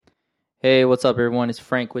Hey, what's up, everyone? It's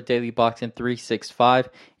Frank with Daily Boxing 365,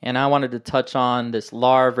 and I wanted to touch on this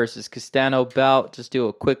Lara versus Castano bout. Just do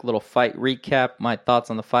a quick little fight recap, my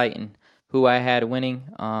thoughts on the fight, and who I had winning.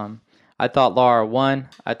 I thought Lara won.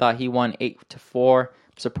 I thought he won 8-4.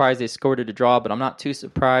 I'm surprised they scored it a draw, but I'm not too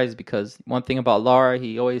surprised because one thing about Lara,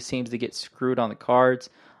 he always seems to get screwed on the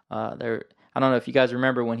cards. I don't know if you guys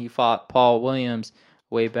remember when he fought Paul Williams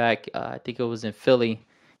way back. I think it was in Philly,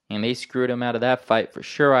 and they screwed him out of that fight. For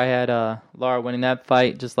sure, I had Lara winning that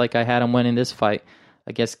fight, just like I had him winning this fight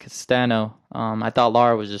against Castano. I thought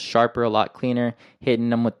Lara was just sharper, a lot cleaner,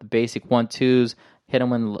 hitting him with the basic 1-2s, hit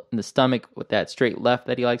him in the stomach with that straight left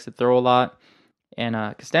that he likes to throw a lot. And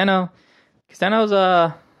Castano's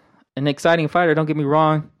an exciting fighter, don't get me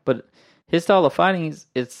wrong, but his style of fighting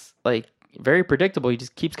it's like very predictable. He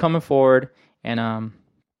just keeps coming forward, and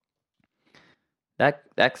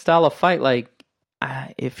that style of fight, like,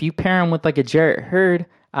 if you pair him with like a Jarrett Hurd,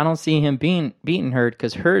 I don't see him beating Hurd,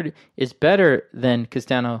 because Hurd is better than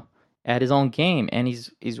Castano at his own game, and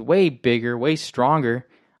he's way bigger, way stronger.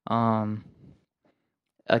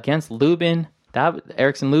 Against Lubin,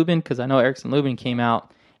 Erickson Lubin, because I know Erickson Lubin came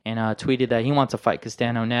out and tweeted that he wants to fight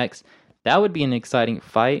Castano next. That would be an exciting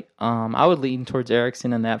fight. I would lean towards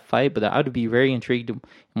Erickson in that fight, but I would be very intrigued in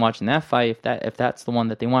watching that fight if that's the one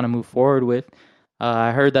that they want to move forward with.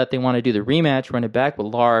 I heard that they want to do the rematch, run it back with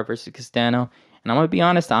Lara versus Castano. And I'm going to be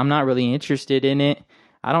honest, I'm not really interested in it.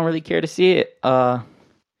 I don't really care to see it.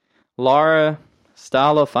 Lara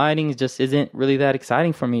style of fighting just isn't really that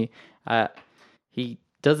exciting for me. He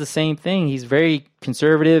does the same thing. He's very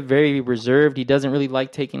conservative, very reserved. He doesn't really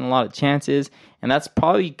like taking a lot of chances. And that's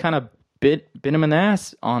probably kind of bit him in the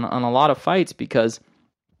ass on a lot of fights, because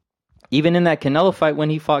even in that Canelo fight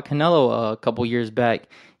when he fought Canelo a couple years back,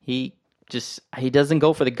 he doesn't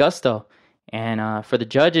go for the gusto, and for the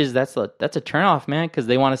judges, that's a turnoff, man, because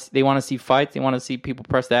they want to see fights, they want to see people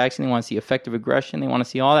press the action, they want to see effective aggression, they want to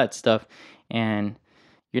see all that stuff, and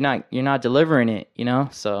you're not delivering it, you know.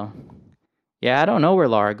 So yeah, I don't know where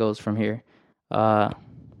Lara goes from here.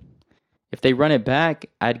 If they run it back,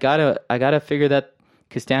 I gotta figure that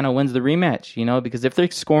Castano wins the rematch, you know, because if they're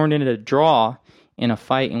scoring it a draw in a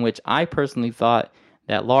fight in which I personally thought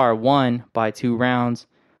that Lara won by 2 rounds,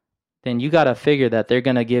 then you got to figure that they're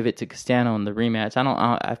going to give it to Castano in the rematch.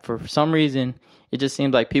 For some reason, it just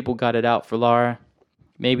seems like people got it out for Lara.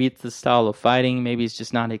 Maybe it's the style of fighting. Maybe it's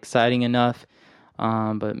just not exciting enough.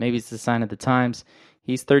 But maybe it's the sign of the times.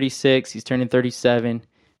 He's 36. He's turning 37.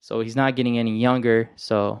 So he's not getting any younger.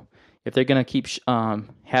 So if they're going to keep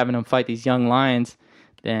having him fight these young lions,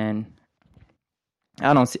 then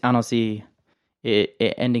I don't see it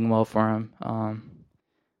ending well for him.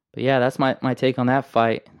 But yeah, that's my take on that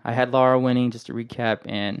fight. I had Lara winning, just to recap,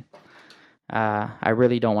 and I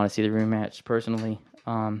really don't want to see the rematch personally.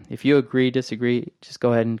 If you agree, disagree, just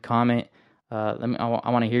go ahead and comment. I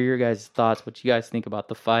want to hear your guys' thoughts, what you guys think about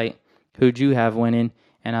the fight. Who'd you have winning,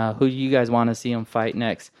 and who do you guys want to see him fight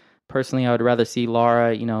next? Personally, I would rather see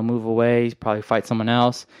Lara, move away, probably fight someone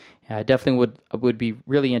else. I definitely would be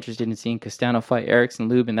really interested in seeing Castano fight Erickson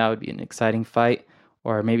Lubin. That would be an exciting fight,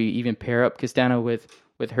 or maybe even pair up Castano with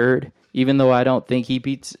Hurd. Even though I don't think he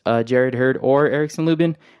beats Jared Hurd or Erickson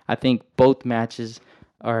Lubin, I think both matches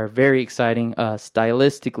are very exciting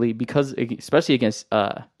stylistically, because especially against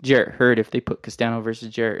Jarrett Hurd, if they put Castano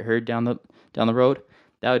versus Jarrett Hurd down the road,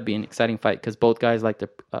 that would be an exciting fight, because both guys like to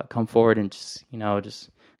come forward and just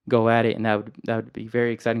go at it, and that would be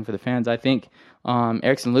very exciting for the fans. I think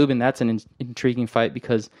Erickson Lubin, that's an intriguing fight,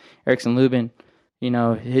 because Erickson Lubin,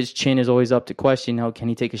 his chin is always up to question. Can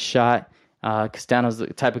he take a shot? Castano's the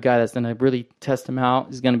type of guy that's going to really test him out.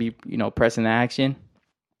 He's going to be, pressing the action.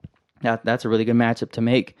 That's a really good matchup to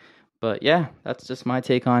make. But yeah, that's just my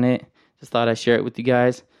take on it. Just thought I'd share it with you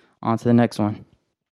guys. On to the next one.